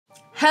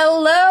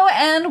Hello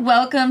and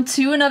welcome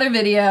to another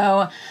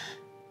video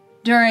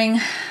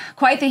during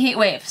quite the heat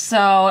wave.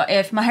 So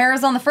if my hair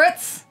is on the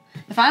fritz,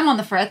 if I'm on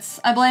the fritz,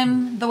 I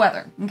blame the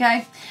weather,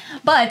 okay?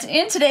 But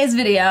in today's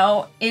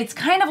video, it's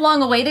kind of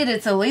long awaited,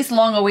 it's at least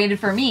long awaited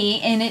for me,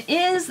 and it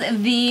is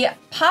the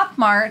Pop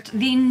Mart,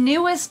 the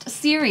newest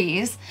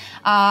series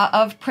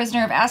of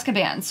Prisoner of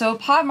Azkaban. So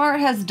Pop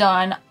Mart has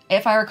done,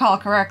 if I recall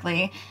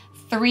correctly,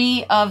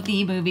 3 of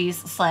the movies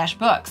slash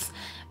books.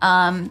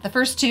 The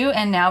first 2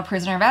 and now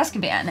Prisoner of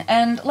Azkaban.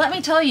 And let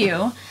me tell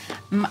you,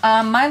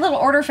 my little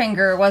order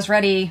finger was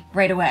ready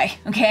right away,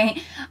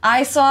 okay?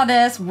 I saw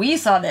this, we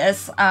saw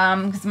this,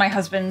 because my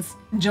husband's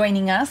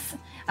joining us,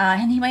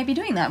 and he might be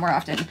doing that more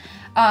often.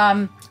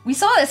 We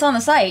saw this on the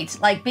site,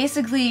 like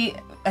basically,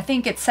 I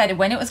think it said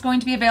when it was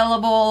going to be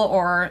available,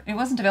 or it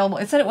wasn't available,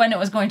 it said it when it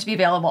was going to be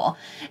available.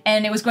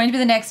 And it was going to be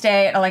the next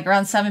day at like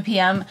around 7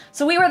 p.m.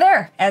 So we were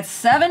there at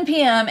 7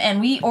 p.m.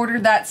 and we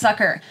ordered that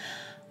sucker.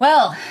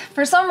 Well,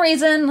 for some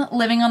reason,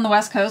 living on the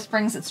West Coast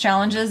brings its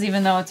challenges,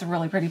 even though it's a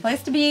really pretty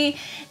place to be,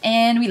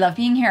 and we love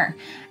being here.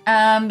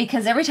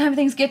 Because every time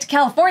things get to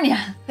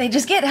California, they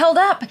just get held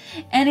up,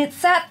 and it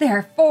sat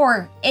there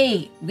for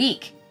a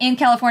week in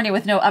California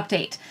with no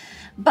update.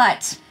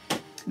 But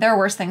there are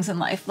worse things in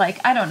life, like,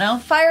 I don't know,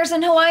 fires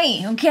in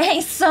Hawaii, okay?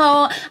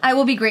 So I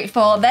will be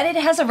grateful that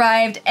it has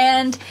arrived,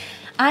 and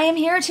I am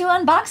here to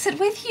unbox it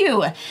with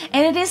you.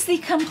 And it is the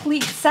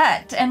complete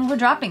set, and we're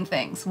dropping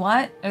things.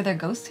 What? Are there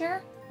ghosts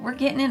here? We're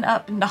getting it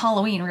up into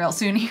Halloween real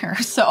soon here.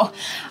 So,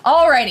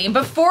 alrighty,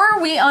 before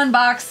we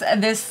unbox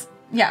this,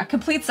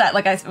 complete set,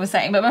 like I was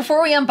saying, but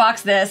before we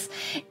unbox this,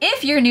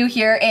 if you're new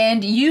here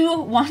and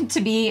you want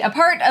to be a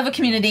part of a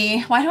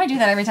community, why do I do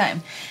that every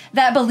time,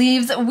 that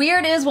believes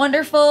weird is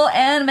wonderful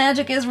and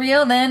magic is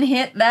real, then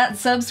hit that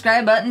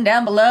subscribe button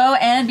down below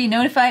and be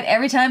notified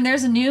every time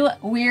there's a new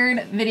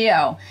weird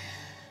video.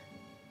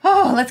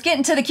 Oh, let's get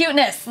into the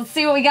cuteness. Let's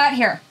see what we got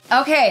here.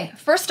 Okay,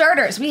 for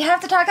starters, we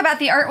have to talk about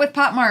the art with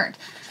Pop Mart.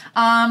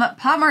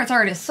 Pop Mart's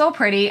art is so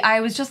pretty. I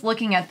was just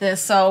looking at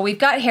this. So we've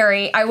got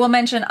Harry. I will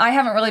mention I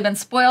haven't really been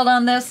spoiled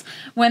on this.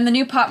 When the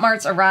new Pop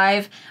Marts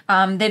arrive,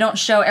 they don't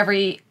show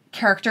every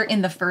character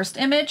in the first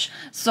image.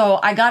 So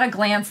I got a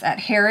glance at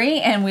Harry,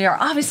 and we are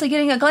obviously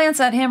getting a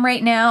glance at him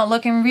right now,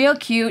 looking real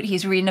cute.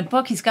 He's reading a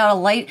book. He's got a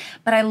light,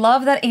 but I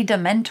love that a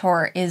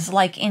Dementor is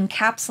like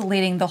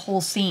encapsulating the whole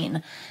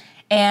scene.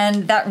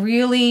 And that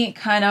really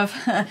kind of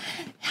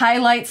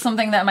highlights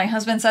something that my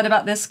husband said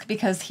about this,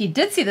 because he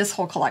did see this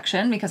whole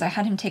collection, because I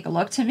had him take a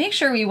look to make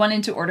sure we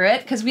wanted to order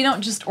it, because we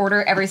don't just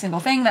order every single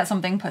thing that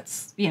something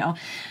puts, you know,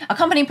 a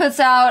company puts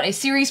out, a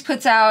series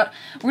puts out.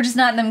 We're just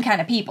not them kind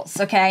of peoples,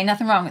 okay?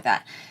 Nothing wrong with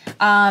that.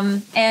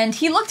 And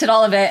he looked at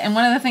all of it, and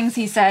one of the things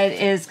he said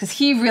is, because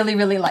he really,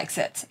 really likes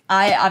it.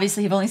 I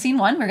obviously have only seen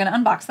one. We're going to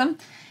unbox them.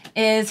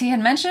 Is he had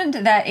mentioned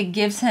that it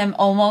gives him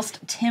almost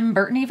Tim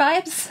Burton-y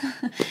vibes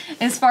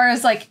as far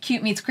as like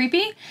cute meets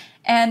creepy.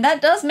 And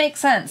that does make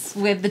sense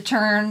with the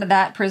turn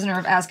that Prisoner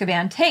of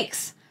Azkaban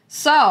takes.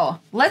 So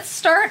let's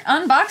start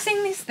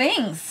unboxing these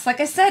things. Like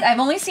I said, I've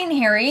only seen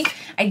Harry.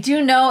 I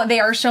do know they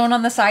are shown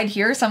on the side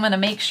here, so I'm going to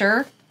make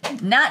sure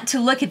not to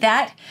look at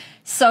that.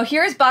 So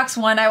here's box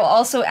 1. I will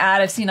also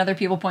add, I've seen other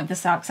people point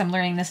this out because I'm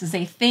learning this is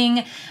a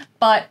thing,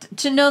 but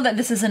to know that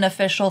this is an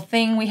official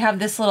thing, we have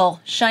this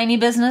little shiny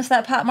business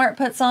that Pop Mart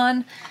puts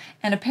on,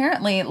 and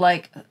apparently,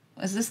 like,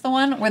 is this the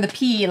one where the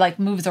P, like,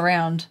 moves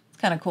around?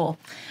 It's kind of cool.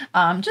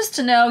 Just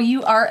to know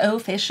you are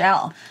official.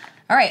 All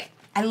right,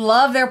 I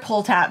love their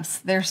pull tabs.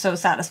 They're so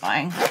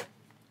satisfying.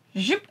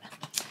 Zoop.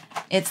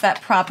 It's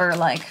that proper,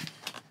 like,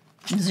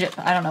 zip.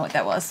 I don't know what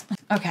that was.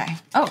 Okay.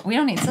 Oh, we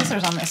don't need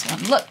scissors on this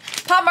one. Look,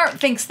 Pop Mart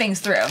thinks things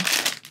through.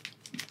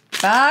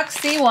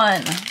 Boxy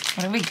 1. What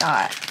do we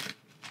got?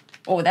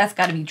 Oh, that's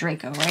got to be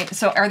Draco, right?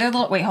 So are there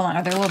little, wait, hold on.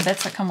 Are there little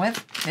bits that come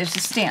with? There's a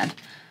stand.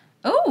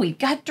 Oh, we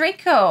got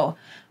Draco.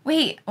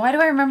 Wait, why do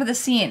I remember the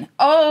scene?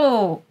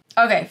 Oh,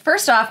 okay.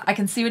 First off, I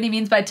can see what he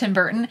means by Tim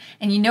Burton,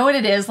 and you know what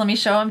it is. Let me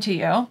show him to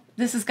you.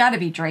 This has got to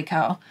be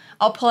Draco.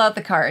 I'll pull out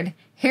the card.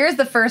 Here's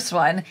the first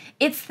one.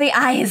 It's the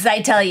eyes,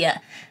 I tell you.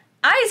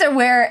 Eyes are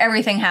where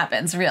everything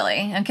happens,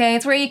 really, okay?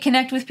 It's where you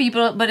connect with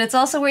people, but it's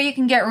also where you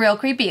can get real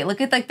creepy.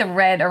 Look at, like, the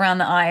red around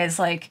the eyes.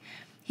 Like,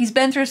 he's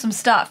been through some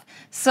stuff.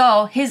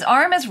 So his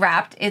arm is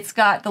wrapped. It's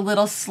got the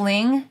little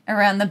sling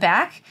around the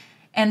back.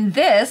 And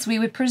this, we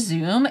would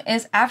presume,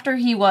 is after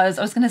he was,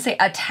 I was going to say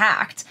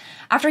attacked,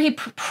 after he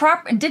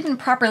didn't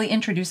properly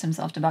introduce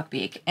himself to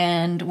Buckbeak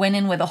and went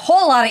in with a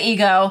whole lot of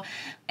ego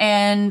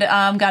and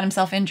got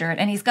himself injured.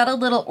 And he's got a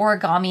little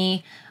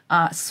origami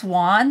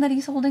swan that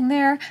he's holding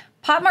there.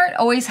 Pop Mart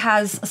always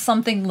has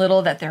something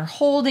little that they're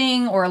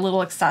holding or a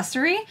little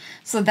accessory.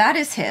 So that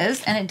is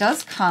his, and it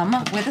does come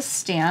with a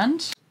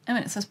stand. I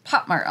mean, it says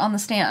Pop Mart on the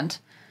stand.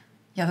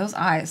 Yeah, those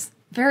eyes.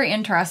 Very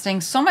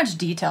interesting. So much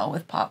detail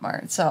with Pop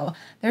Mart. So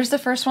there's the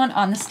first one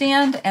on the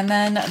stand, and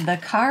then the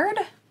card.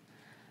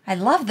 I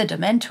love the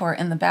Dementor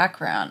in the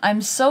background.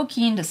 I'm so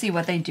keen to see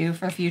what they do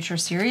for a future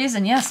series.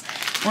 And yes,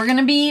 we're going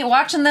to be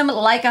watching them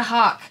like a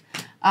hawk.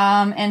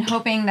 And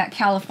hoping that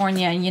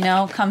California, you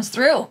know, comes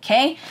through,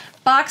 okay?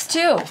 Box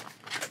 2.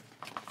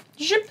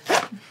 Zip.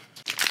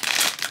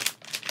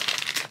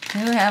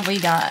 Who have we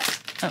got?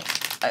 Oh,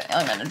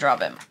 I'm gonna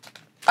drop him.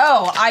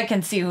 Oh, I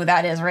can see who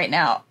that is right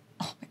now.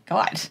 Oh my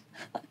god.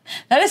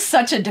 That is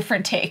such a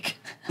different take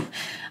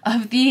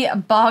of the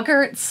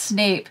Boggart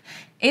Snape.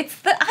 It's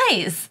the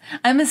eyes.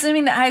 I'm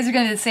assuming the eyes are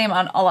gonna be the same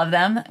on all of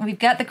them. We've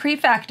got the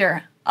creep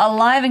factor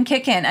alive and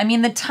kicking. I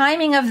mean, the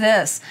timing of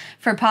this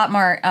for Pop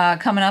Mart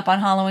coming up on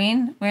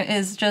Halloween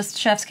is just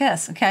chef's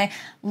kiss, okay?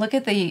 Look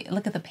at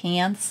the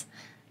pants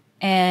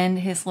and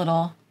his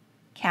little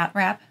cat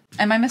wrap.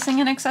 Am I missing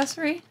an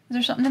accessory? Is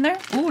there something in there?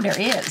 Ooh, there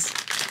is.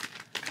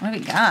 What do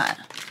we got?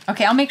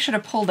 Okay, I'll make sure to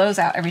pull those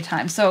out every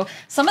time. So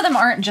some of them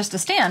aren't just a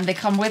stand. They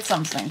come with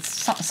something.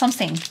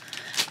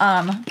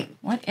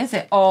 What is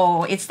it?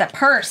 Oh, it's the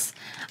purse.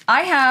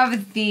 I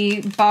have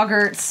the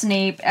Boggart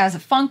Snape as a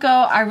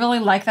Funko. I really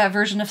like that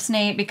version of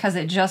Snape because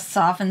it just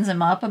softens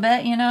him up a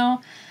bit, you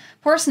know?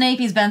 Poor Snape,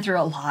 he's been through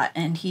a lot,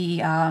 and he,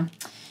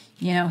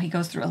 you know, he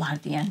goes through a lot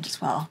at the end as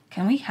well.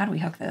 How do we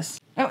hook this?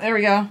 Oh, there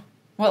we go.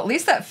 Well, at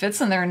least that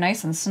fits in there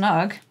nice and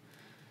snug.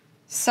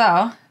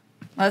 So,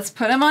 let's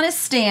put him on his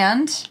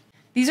stand.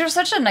 These are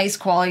such a nice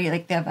quality,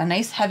 like they have a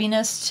nice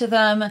heaviness to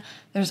them.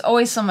 There's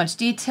always so much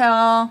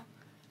detail.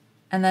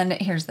 And then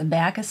here's the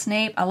back of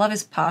Snape. I love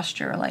his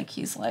posture, like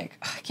he's like,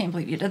 oh, I can't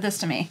believe you did this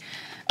to me.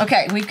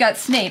 Okay, we've got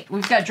Snape,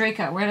 we've got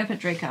Draco. Where did I put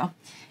Draco?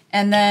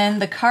 And then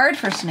the card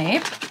for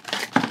Snape,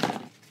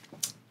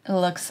 it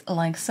looks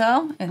like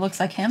so. It looks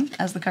like him,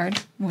 as the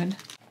card would.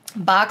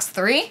 Box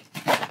 3.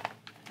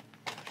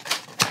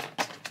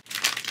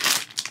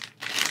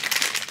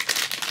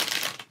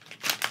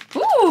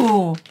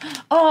 Ooh!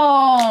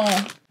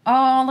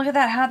 Oh, look at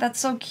that hat. That's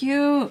so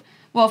cute.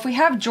 Well, if we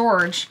have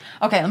George,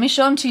 okay, let me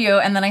show him to you,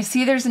 and then I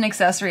see there's an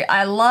accessory.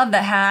 I love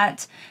the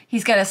hat.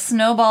 He's got a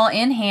snowball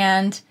in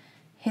hand.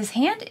 His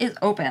hand is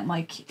open.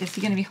 Like, is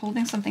he going to be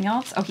holding something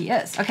else? Oh, he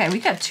is. Okay,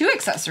 we've got 2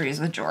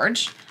 accessories with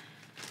George,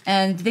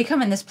 and they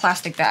come in this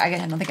plastic bag. I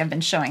don't think I've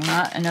been showing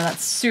that. I know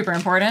that's super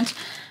important.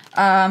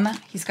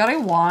 He's got a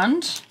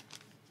wand.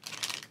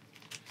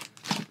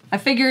 I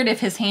figured if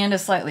his hand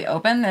is slightly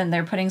open, then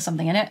they're putting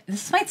something in it.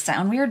 This might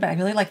sound weird, but I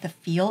really like the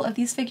feel of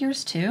these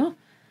figures too.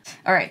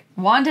 All right,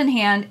 wand in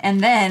hand, and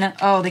then,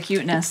 oh, the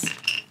cuteness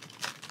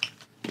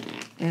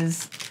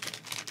is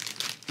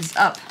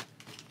up.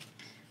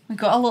 We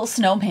got a little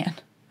snowman.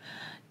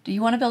 Do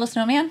you want to build a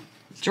snowman?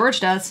 George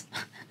does.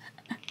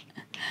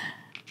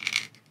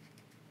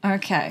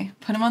 Okay,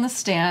 put him on the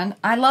stand.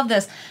 I love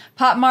this.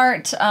 Pop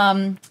Mart,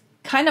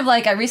 kind of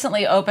like I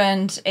recently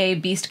opened a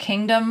Beast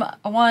Kingdom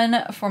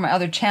one for my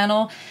other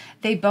channel.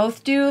 They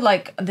both do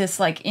like this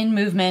like in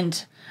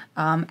movement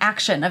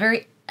action,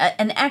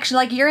 an action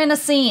like you're in a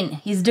scene.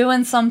 He's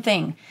doing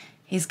something.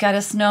 He's got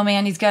a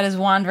snowman. He's got his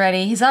wand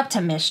ready. He's up to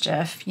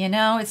mischief. You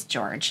know, it's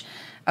George.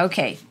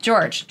 Okay,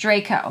 George,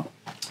 Draco,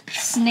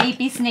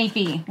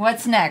 Snapey.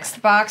 What's next?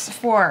 Box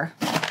 4.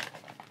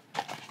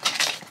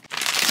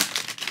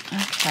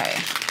 Okay,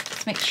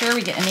 let's make sure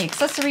we get any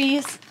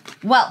accessories.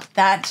 Well,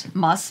 that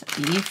must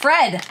be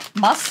Fred.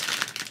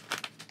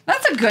 That's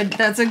a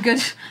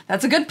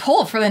good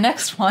pull for the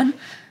next one.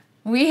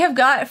 We have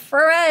got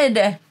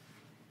Fred.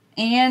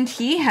 And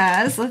he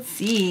has, let's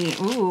see.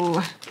 Ooh.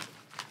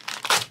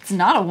 It's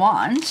not a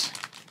wand.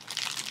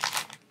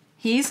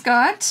 He's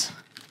got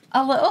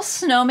a little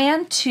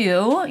snowman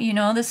too. You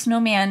know, the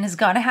snowman has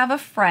got to have a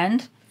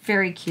friend.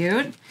 Very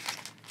cute.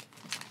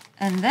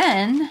 And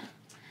then,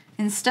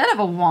 instead of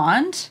a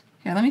wand,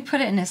 here, let me put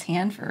it in his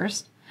hand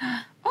first.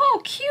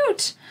 Oh,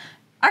 cute.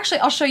 Actually,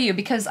 I'll show you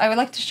because I would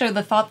like to show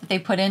the thought that they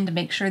put in to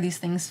make sure these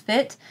things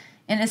fit.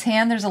 In his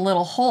hand, there's a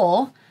little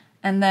hole.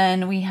 And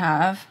then we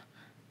have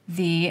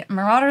the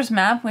Marauders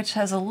map, which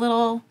has a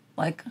little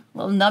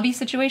nubby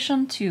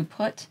situation to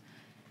put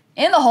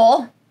in the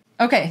hole.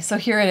 Okay, so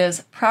here it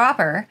is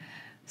proper.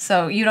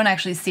 So you don't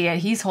actually see it.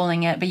 He's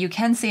holding it, but you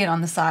can see it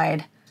on the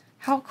side.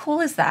 How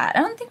cool is that? I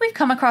don't think we've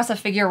come across a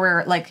figure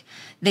where like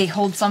they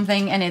hold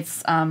something and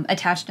it's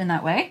attached in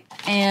that way.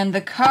 And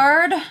the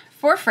card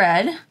for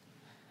Fred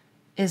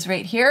is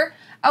right here.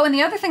 Oh, and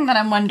the other thing that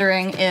I'm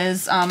wondering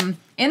is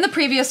in the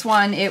previous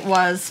one, it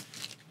was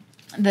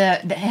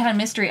it had a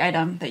mystery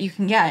item that you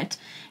can get,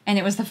 and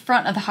it was the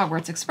front of the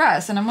Hogwarts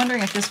Express. And I'm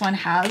wondering if this one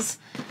has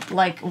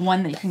like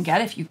one that you can get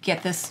if you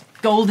get this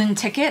golden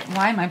ticket.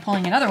 Why am I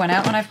pulling another one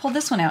out when I've pulled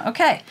this one out?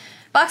 Okay,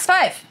 box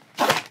 5.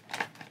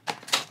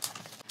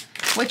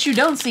 What you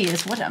don't see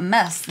is what a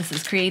mess this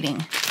is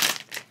creating.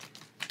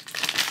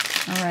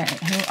 All right,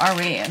 who are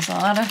we? It's a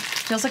lot of,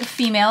 feels like a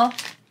female.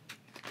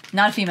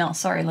 Not a female,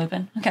 sorry,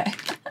 Lupin. Okay.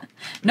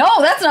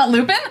 No, that's not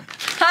Lupin.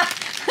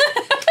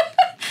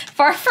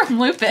 Far from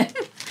Lupin.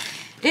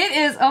 It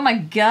is, oh my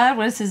god,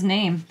 what is his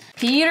name?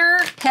 Peter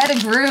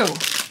Pettigrew.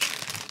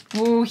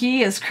 Ooh,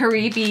 he is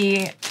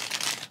creepy.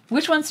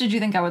 Which ones did you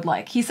think I would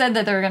like? He said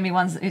that there were going to be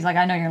ones, he's like,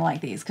 I know you're going to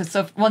like these.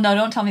 Well, no,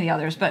 don't tell me the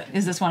others, but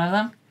is this one of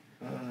them?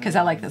 Because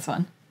I like this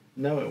one.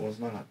 No, it was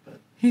not, but...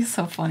 He's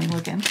so funny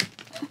looking.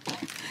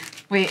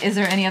 Wait, is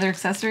there any other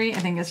accessory? I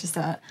think it's just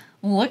a...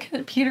 Look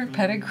at Peter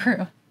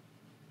Pettigrew.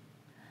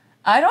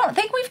 I don't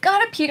think we've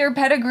got a Peter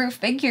Pettigrew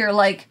figure,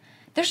 like,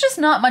 there's just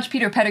not much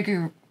Peter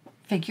Pettigrew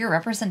figure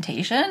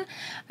representation.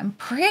 I'm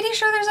pretty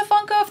sure there's a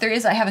Funko. If there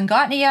is, I haven't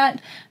gotten it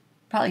yet.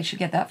 Probably should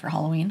get that for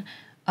Halloween.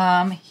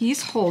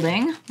 He's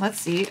holding, let's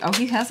see. Oh,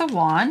 he has a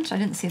wand. I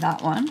didn't see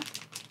that one.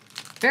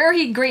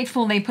 Very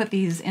grateful they put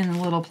these in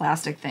little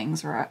plastic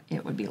things or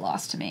it would be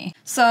lost to me.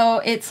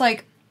 So it's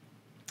like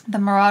the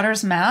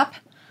Marauders map,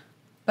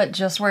 but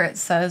just where it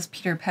says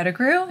Peter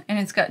Pettigrew, and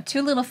it's got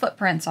 2 little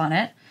footprints on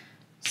it.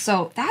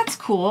 So that's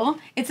cool.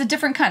 It's a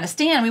different kind of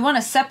stand. We want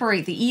to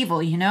separate the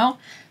evil, you know?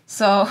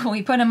 So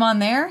we put him on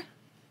there,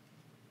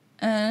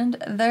 and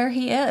there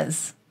he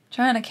is,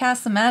 trying to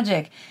cast some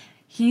magic.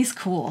 He's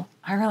cool.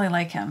 I really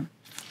like him.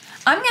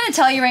 I'm going to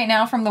tell you right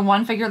now from the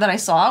one figure that I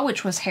saw,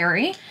 which was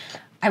Harry,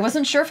 I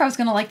wasn't sure if I was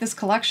going to like this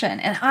collection.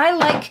 And I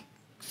like,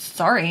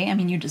 sorry, I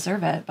mean, you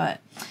deserve it,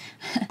 but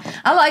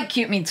I like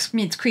cute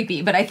meets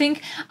creepy, but I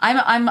think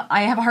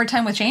I have a hard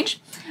time with change.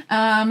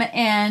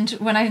 And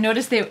when I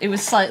noticed that it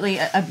was slightly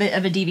a bit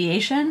of a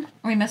deviation,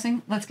 are we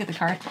missing? Let's get the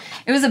card.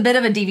 It was a bit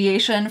of a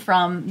deviation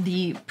from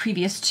the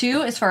previous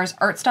 2 as far as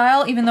art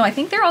style, even though I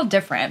think they're all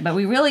different, but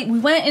we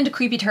went into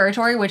creepy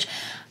territory, which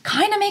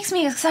kind of makes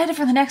me excited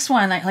for the next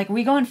one. Like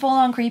we going full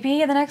on creepy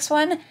the next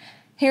one.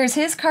 Here's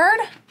his card,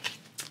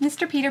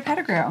 Mr. Peter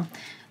Pettigrew.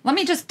 Let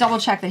me just double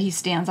check that he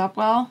stands up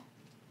well.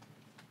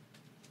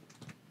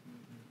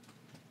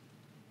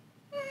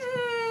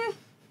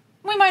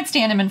 We might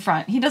stand him in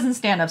front. He doesn't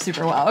stand up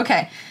super well.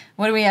 Okay,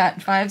 what are we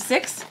at? 5,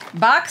 6?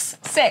 Box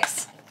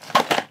 6.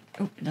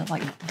 Ooh, it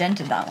like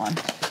dented that one.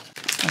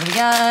 What do we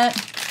got?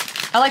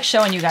 I like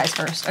showing you guys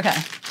first. Okay.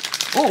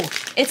 Ooh,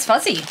 it's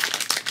fuzzy.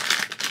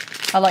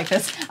 I like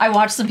this. I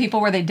watched some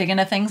people where they dig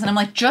into things and I'm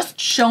like, just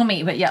show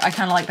me. But yeah, I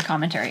kind of like the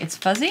commentary. It's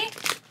fuzzy.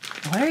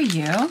 What are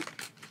you?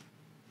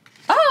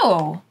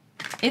 Oh,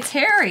 it's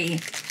Harry.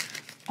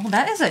 Oh,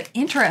 that is an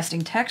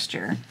interesting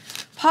texture.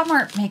 Pop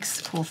Mart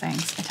makes cool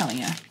things, I'm telling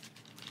you.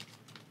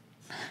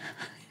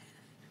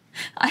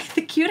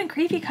 The cute and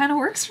creepy kind of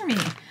works for me.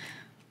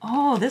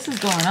 Oh, this is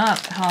going up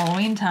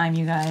Halloween time,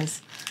 you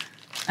guys.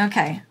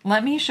 Okay,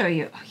 let me show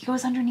you. Oh, he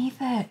goes underneath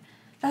it.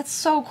 That's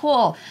so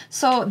cool.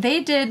 So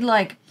they did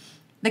like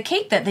the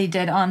cake that they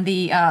did on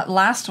the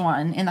last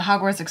one in the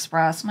Hogwarts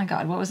Express. Oh my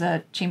God, what was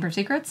that? Chamber of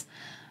Secrets?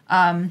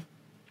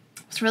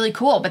 It's really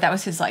cool, but that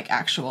was his like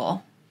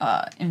actual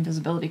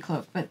invisibility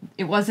cloak. But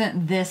it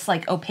wasn't this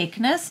like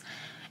opaqueness,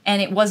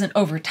 and it wasn't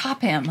over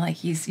top him like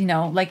he's, you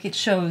know, like it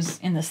shows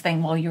in this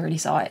thing. Well, you already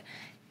saw it.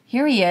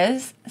 Here he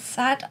is,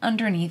 sat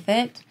underneath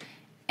it,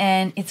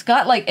 and it's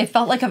got like, it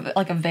felt like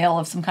a veil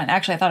of some kind.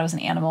 Actually, I thought it was an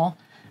animal,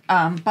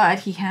 but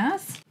he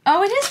has.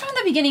 Oh, it is from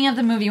the beginning of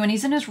the movie when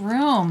he's in his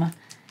room.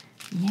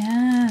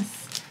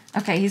 Yes.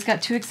 Okay, he's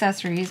got 2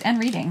 accessories and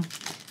reading,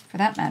 for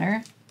that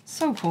matter.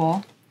 So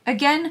cool.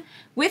 Again,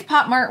 with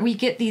Pop Mart, we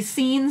get these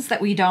scenes that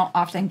we don't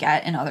often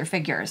get in other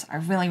figures. I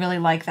really, really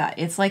like that.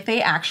 It's like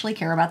they actually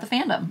care about the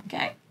fandom,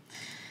 okay?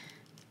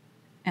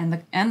 And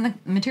the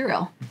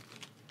material.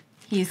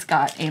 He's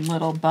got a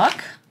little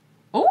book.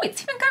 Oh,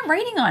 it's even got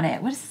writing on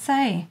it. What does it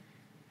say?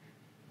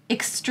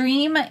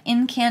 Extreme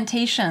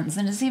incantations.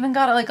 And it's even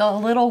got like a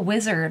little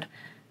wizard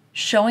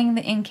showing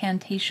the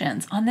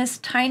incantations on this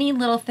tiny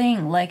little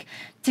thing. Like,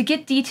 to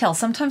get detail.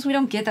 Sometimes we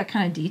don't get that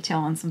kind of detail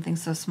on something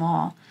so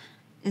small.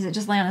 Is it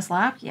just lay on his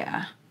lap?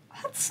 Yeah.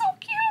 That's so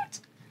cute.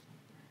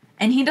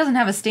 And he doesn't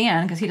have a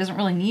stand because he doesn't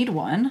really need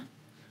one.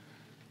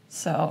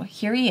 So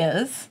here he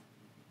is.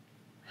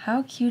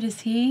 How cute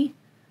is he?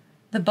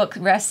 The book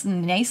rests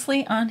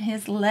nicely on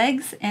his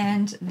legs,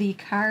 and the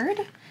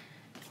card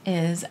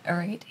is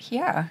right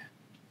here.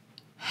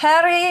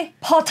 Harry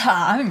Potter.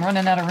 I'm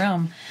running out of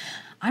room.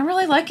 I'm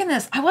really liking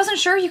this. I wasn't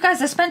sure, you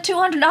guys. I spent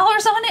 $200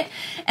 on it,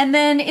 and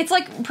then it's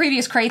like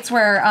previous crates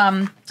where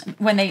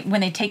when they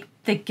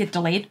get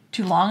delayed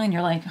too long, and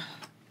you're like,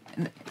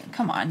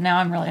 come on. Now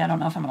I don't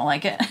know if I'm gonna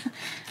like it.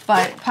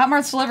 But Pop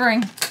Mart's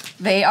delivering.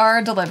 They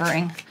are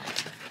delivering.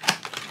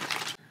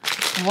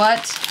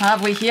 What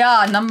have we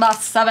here? Number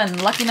 7.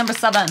 Lucky number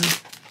 7.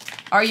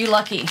 Are you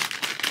lucky?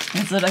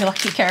 Is it a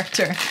lucky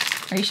character?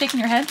 Are you shaking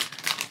your head?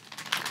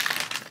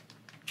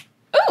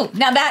 Ooh,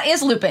 now that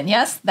is Lupin.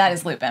 Yes, that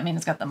is Lupin. I mean,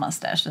 it's got the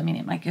mustache. I mean,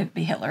 it might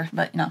be Hitler,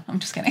 but no, I'm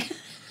just kidding.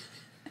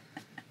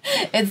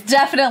 It's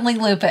definitely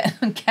Lupin,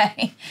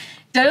 okay?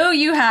 Do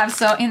you have,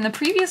 so in the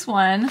previous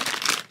one,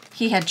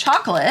 he had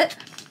chocolate,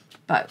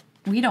 but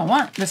we don't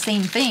want the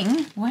same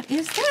thing. What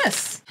is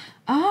this?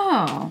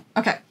 Oh,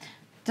 okay.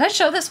 Did I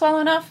show this well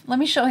enough? Let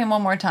me show him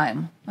one more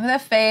time. Look at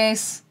that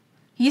face.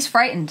 He's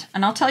frightened,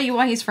 and I'll tell you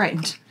why he's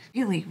frightened.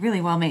 Really,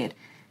 really well made.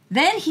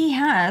 Then he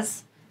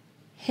has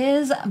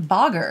his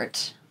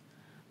boggart,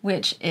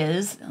 which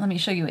is, let me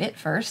show you it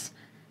first.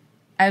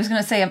 I was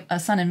going to say a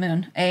sun and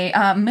moon.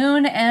 A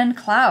moon and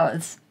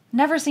clouds.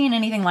 Never seen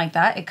anything like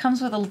that. It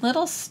comes with a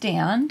little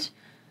stand,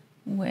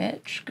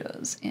 which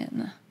goes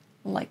in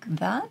like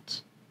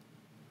that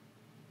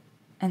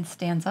and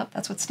stands up.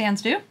 That's what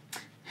stands do.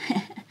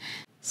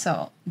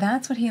 So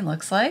that's what he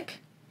looks like.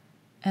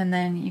 And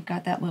then you've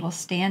got that little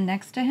stand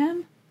next to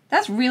him.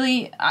 That's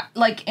really, I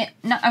was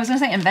going to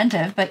say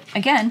inventive, but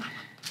again,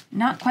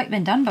 not quite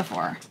been done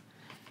before.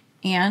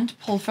 and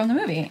pulled from the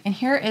movie. And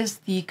here is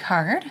the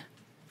card.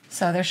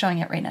 So they're showing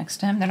it right next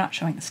to him. They're not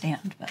showing the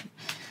stand, but...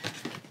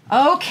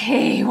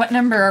 Okay, what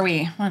number are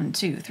we? 1,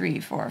 2, 3,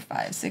 4,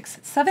 5, 6,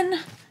 7.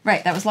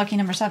 Right, that was lucky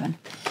number 7.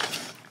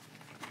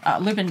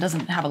 Lupin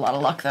doesn't have a lot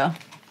of luck, though.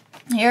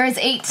 Here is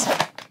 8.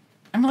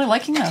 I'm really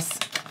liking this.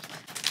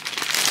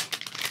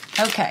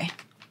 Okay.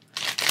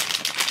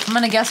 I'm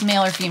gonna guess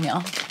male or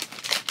female.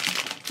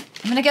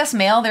 I'm gonna guess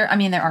male. There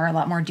are a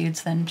lot more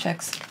dudes than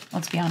chicks.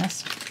 Let's be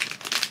honest.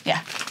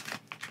 Yeah.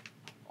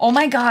 Oh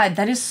my god,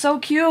 that is so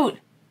cute.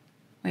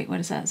 Wait, what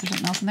is that? Is there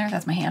something else in there?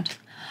 That's my hand.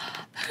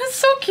 That is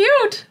so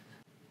cute.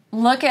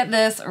 Look at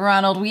this,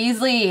 Ronald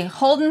Weasley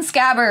holding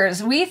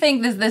Scabbers. We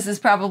think this is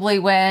probably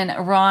when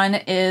Ron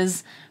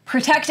is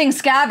protecting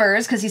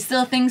Scabbers because he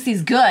still thinks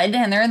he's good,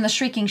 and they're in the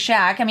Shrieking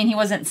Shack. I mean, he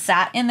wasn't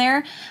sat in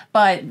there,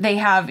 but they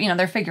have,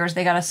 their figures.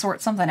 They got to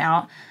sort something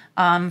out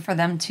for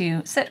them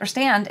to sit or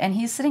stand, and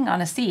he's sitting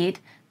on a seat,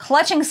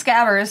 clutching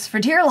Scabbers for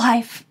dear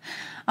life.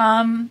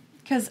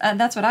 Because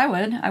that's what I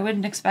would. I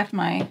wouldn't expect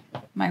my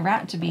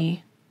rat to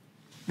be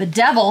the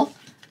devil.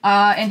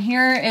 And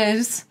here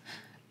is,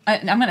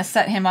 I'm going to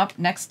set him up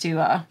next to,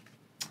 I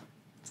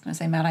was going to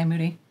say Mad Eye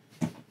Moody.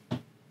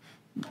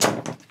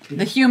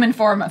 The human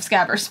form of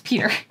Scabbers,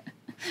 Peter,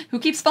 who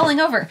keeps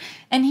falling over.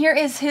 And here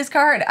is his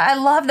card. I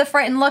love the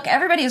frightened look.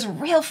 Everybody is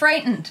real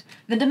frightened.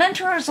 The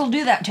Dementors will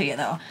do that to you,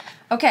 though.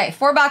 Okay,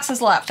 4 boxes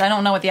left. I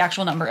don't know what the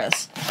actual number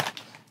is.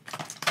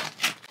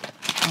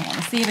 I want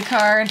to see the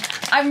card.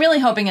 I'm really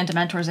hoping a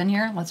Dementor's in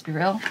here. Let's be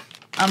real.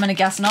 I'm going to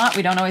guess not.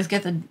 We don't always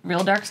get the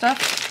real dark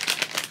stuff.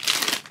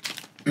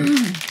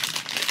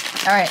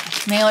 All right,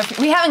 male or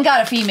we haven't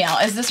got a female.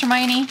 Is this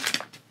Hermione?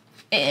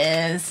 It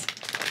is.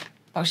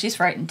 Oh, she's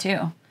frightened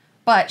too.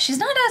 But she's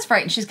not as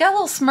frightened. She's got a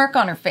little smirk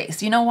on her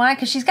face. You know why?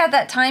 Because she's got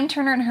that time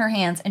turner in her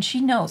hands, and she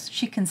knows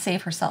she can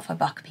save herself a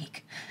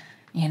Buckbeak.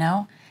 You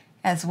know?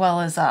 As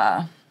well as,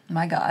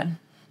 my God,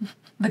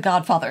 the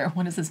Godfather.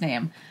 What is his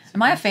name?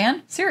 Am I a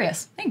fan?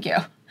 Serious. Thank you.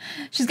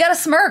 She's got a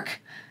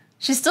smirk.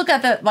 She's still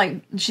got that,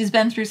 like, she's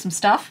been through some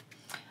stuff.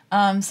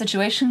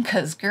 Situation,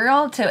 because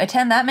girl, to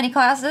attend that many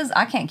classes,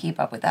 I can't keep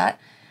up with that.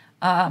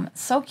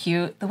 So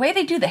cute. The way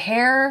they do the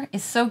hair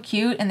is so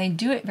cute, and they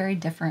do it very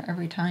different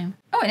every time.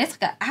 Oh, and it's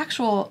like an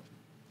actual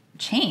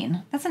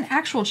chain. That's an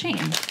actual chain.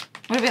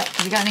 What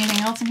have we got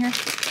anything else in here? I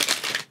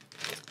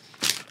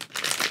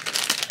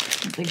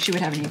don't think she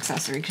would have any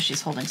accessory because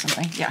she's holding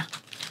something. Yeah.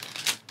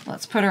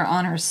 Let's put her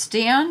on her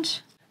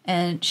stand.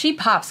 And she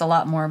pops a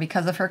lot more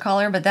because of her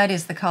color, but that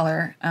is the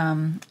color,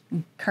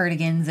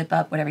 cardigan, zip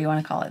up, whatever you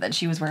want to call it, that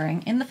she was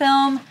wearing in the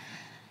film.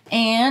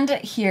 And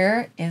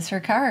here is her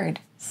card.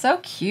 So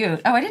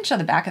cute. Oh, I didn't show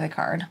the back of the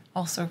card.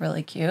 Also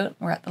really cute.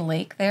 We're at the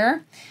lake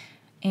there.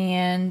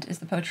 And is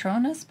the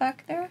Patronus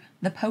back there?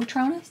 The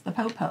Patronus? The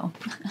Popo.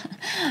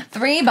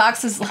 3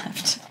 boxes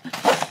left.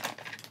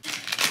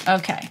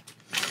 Okay.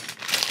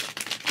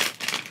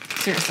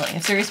 Seriously,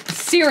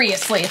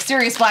 if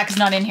Sirius Black is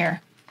not in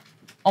here.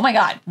 Oh my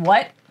god,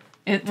 what?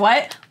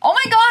 What? Oh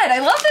my god, I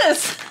love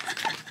this!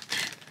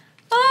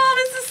 Oh,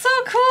 this is so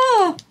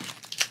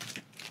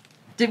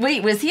cool!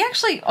 Wait, was he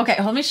actually...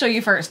 Okay, let me show you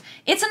first.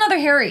 It's another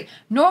Harry.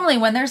 Normally,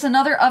 when there's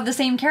another of the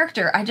same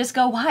character, I just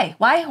go, why?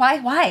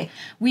 Why?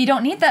 We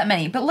don't need that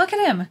many. But look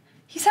at him.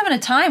 He's having a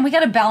time. We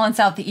gotta balance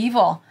out the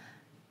evil.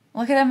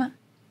 Look at him.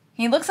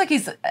 He looks like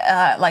he's,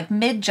 like,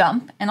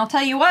 mid-jump, and I'll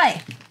tell you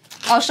why.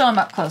 I'll show him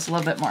up close a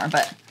little bit more,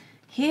 but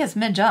he is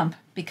mid-jump,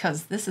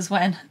 because this is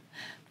when...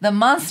 The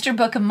Monster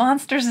Book of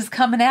Monsters is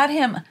coming at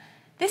him.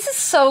 This is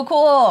so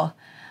cool.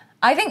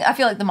 I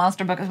feel like the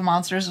Monster Book of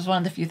Monsters is one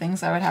of the few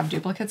things I would have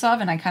duplicates of,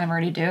 and I kind of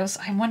already do.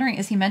 So I'm wondering,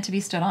 is he meant to be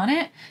stood on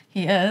it?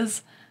 He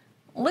is.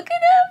 Look at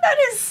him. That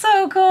is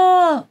so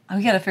cool. Oh,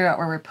 we got to figure out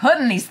where we're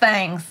putting these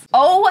things.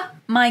 Oh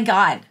my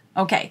god.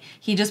 Okay,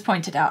 he just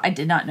pointed out. I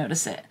did not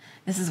notice it.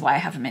 This is why I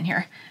have him in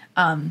here.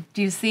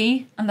 Do you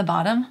see on the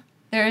bottom?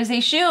 There is a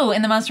shoe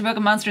in the Monster Book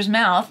of Monsters'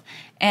 mouth,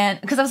 and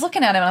because I was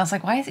looking at him and I was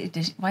like, why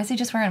is he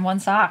just wearing one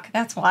sock?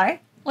 That's why.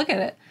 Look at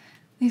it.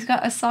 He's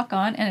got a sock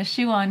on and a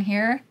shoe on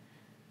here.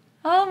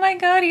 Oh my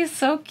god, he's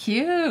so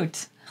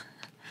cute.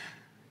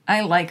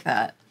 I like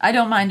that. I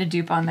don't mind a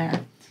dupe on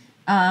there.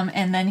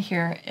 And then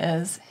here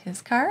is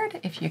his card,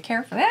 if you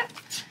care for that.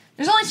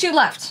 There's only 2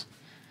 left.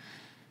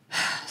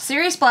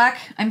 Sirius Black,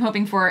 I'm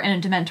hoping for,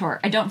 and a Dementor.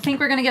 I don't think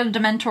we're going to get a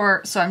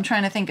Dementor, so I'm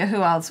trying to think of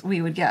who else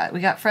we would get. We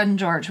got Fred and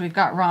George. We've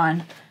got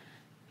Ron.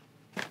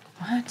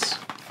 What?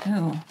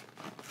 Who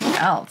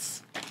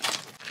else?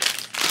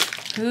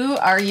 Who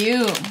are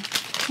you?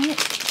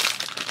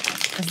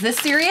 Is this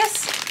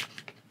Sirius?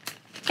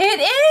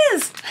 It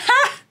is!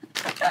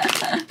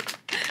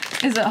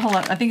 Is it? Hold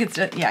on. I think it's...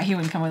 yeah, he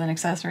wouldn't come with an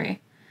accessory.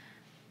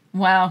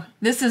 Wow.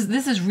 This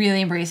is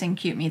really embracing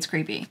cute meets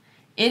creepy.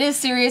 It is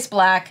Sirius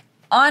Black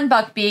on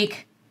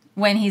Buckbeak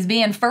when he's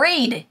being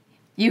freed,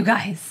 you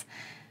guys.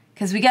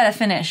 Because we got to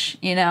finish,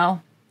 you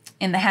know,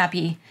 in the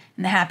happy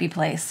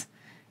place.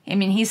 I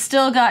mean, he's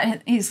still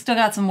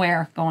got some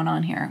wear going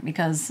on here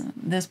because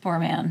this poor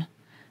man.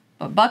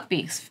 But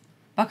Buckbeak's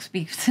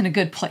in a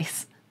good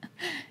place.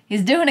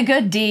 He's doing a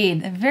good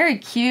deed. Very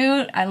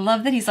cute. I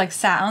love that he's like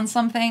sat on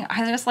something.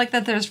 I just like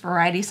that there's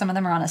variety. Some of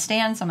them are on a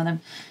stand, some of them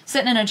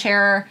sitting in a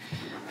chair.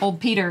 Old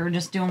Peter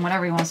just doing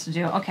whatever he wants to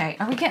do. Okay,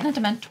 are we getting a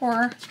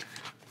Dementor?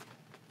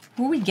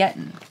 Who are we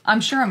getting? I'm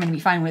sure I'm going to be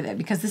fine with it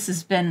because this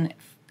has been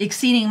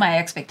exceeding my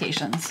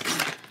expectations.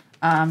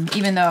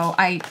 Even though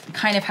I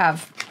kind of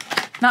have,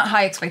 not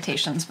high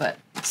expectations, but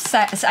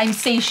I'm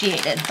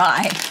satiated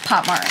by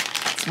Pop Mart.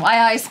 That's why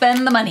I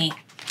spend the money.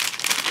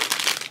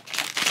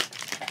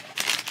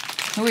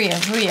 Who are you?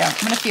 Who are you? I'm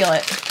going to feel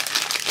it.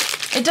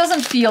 It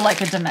doesn't feel like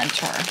a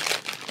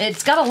Dementor.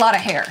 It's got a lot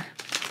of hair.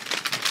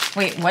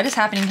 Wait, what is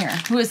happening here?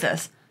 Who is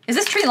this? Is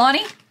this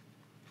Trelawney?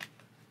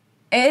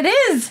 It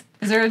is!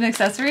 Is there an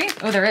accessory?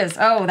 Oh, there is.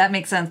 Oh, that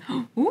makes sense.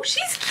 Oh,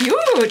 she's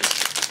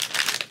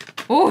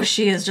cute! Oh,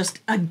 she is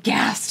just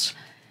aghast.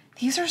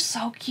 These are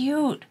so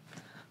cute.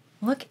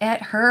 Look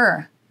at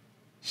her.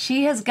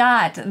 She has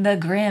got the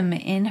Grim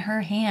in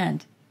her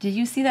hand. Did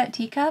you see that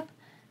teacup?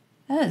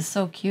 That is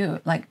so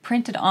cute. Like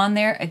printed on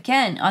there.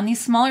 Again, on these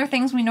smaller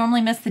things, we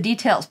normally miss the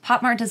details.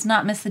 Pop Mart does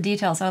not miss the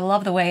details. I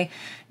love the way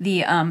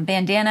the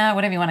bandana,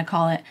 whatever you want to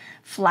call it,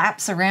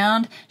 flaps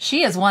around.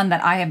 She is one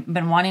that I have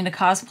been wanting to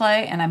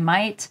cosplay, and I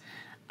might.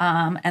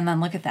 And then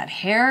look at that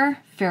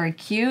hair. Very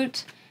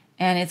cute.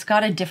 And it's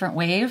got a different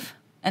wave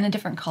and a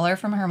different color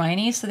from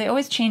Hermione, so they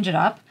always change it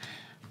up.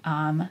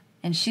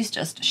 And she's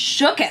just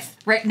shooketh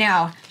right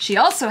now. She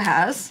also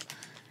has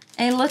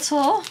a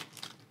little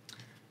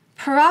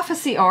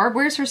prophecy orb.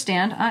 Where's her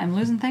stand? I'm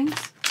losing things.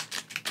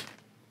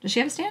 Does she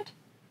have a stand?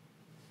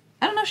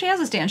 I don't know if she has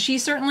a stand. She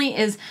certainly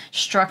is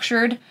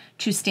structured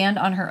to stand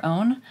on her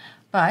own,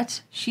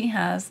 but she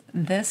has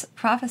this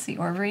prophecy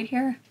orb right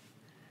here.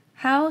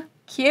 How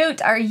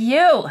cute are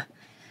you?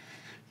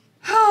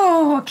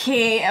 Oh,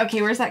 okay.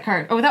 Okay, where's that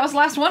card? Oh, that was the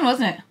last one,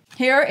 wasn't it?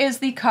 Here is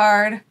the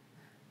card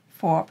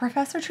for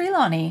Professor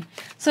Trelawney.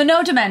 So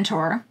no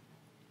Dementor.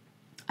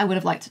 I would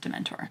have liked a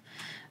Dementor,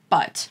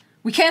 but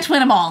we can't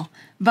win them all.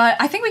 But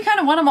I think we kind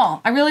of won them all.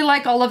 I really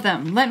like all of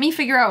them. Let me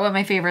figure out what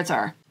my favorites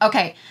are.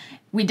 Okay,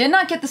 we did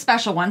not get the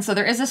special one, so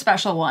there is a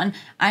special one.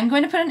 I'm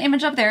going to put an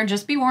image up there.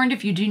 Just be warned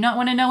if you do not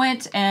want to know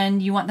it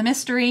and you want the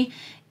mystery.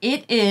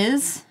 It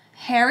is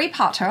Harry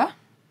Potter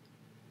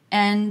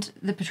and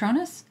the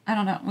Patronus. I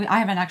don't know. I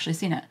haven't actually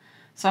seen it.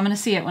 So I'm going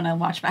to see it when I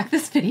watch back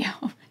this video.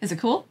 Is it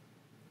cool?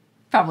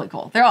 Probably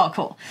cool. They're all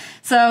cool.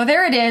 So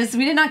there it is.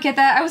 We did not get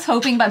that. I was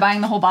hoping by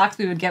buying the whole box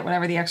we would get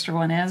whatever the extra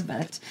one is,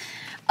 but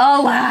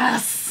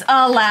alas,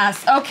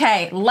 alas.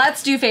 Okay,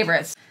 let's do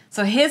favorites.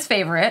 So his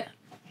favorite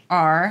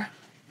are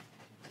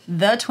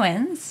the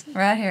twins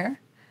right here.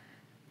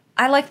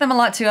 I like them a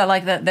lot too. I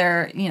like that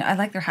they're, I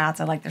like their hats.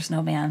 I like their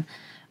snowman.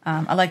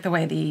 I like the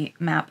way the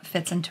map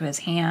fits into his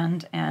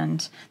hand,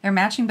 and they're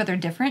matching, but they're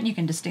different. You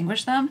can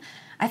distinguish them.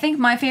 I think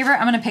my favorite,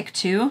 I'm going to pick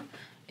two,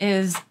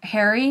 is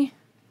Harry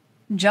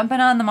jumping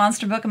on the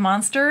Monster Book of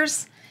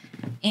Monsters.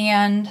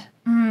 And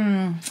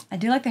I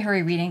do like the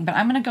Harry reading, but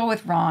I'm going to go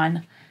with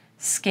Ron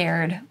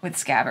scared with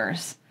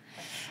Scabbers.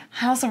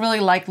 I also really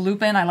like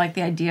Lupin. I like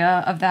the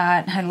idea of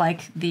that. I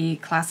like the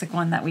classic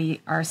one that we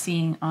are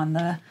seeing on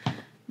the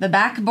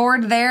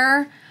backboard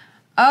there.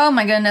 Oh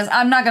my goodness,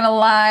 I'm not gonna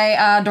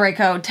lie,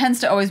 Draco tends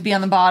to always be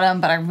on the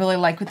bottom, but I really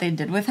like what they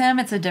did with him.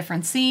 It's a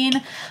different scene.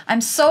 I'm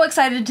so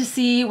excited to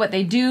see what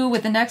they do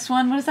with the next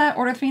one. What is that,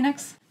 Order of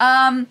Phoenix?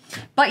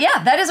 But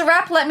yeah, that is a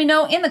wrap. Let me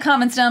know in the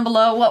comments down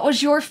below, what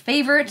was your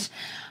favorite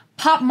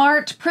Pop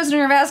Mart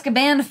Prisoner of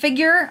Azkaban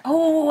figure?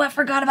 Oh, I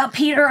forgot about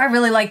Peter. I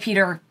really like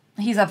Peter.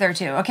 He's up there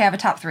too. Okay, I have a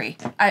top three.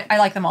 I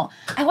like them all.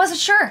 I wasn't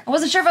sure. I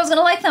wasn't sure if I was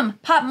gonna like them.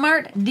 Pop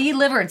Mart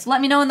delivered. So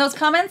let me know in those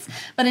comments.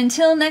 But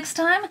until next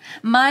time,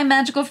 my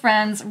magical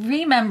friends,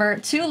 remember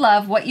to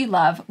love what you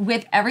love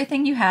with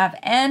everything you have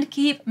and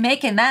keep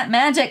making that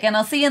magic. And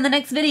I'll see you in the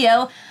next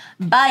video.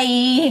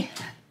 Bye.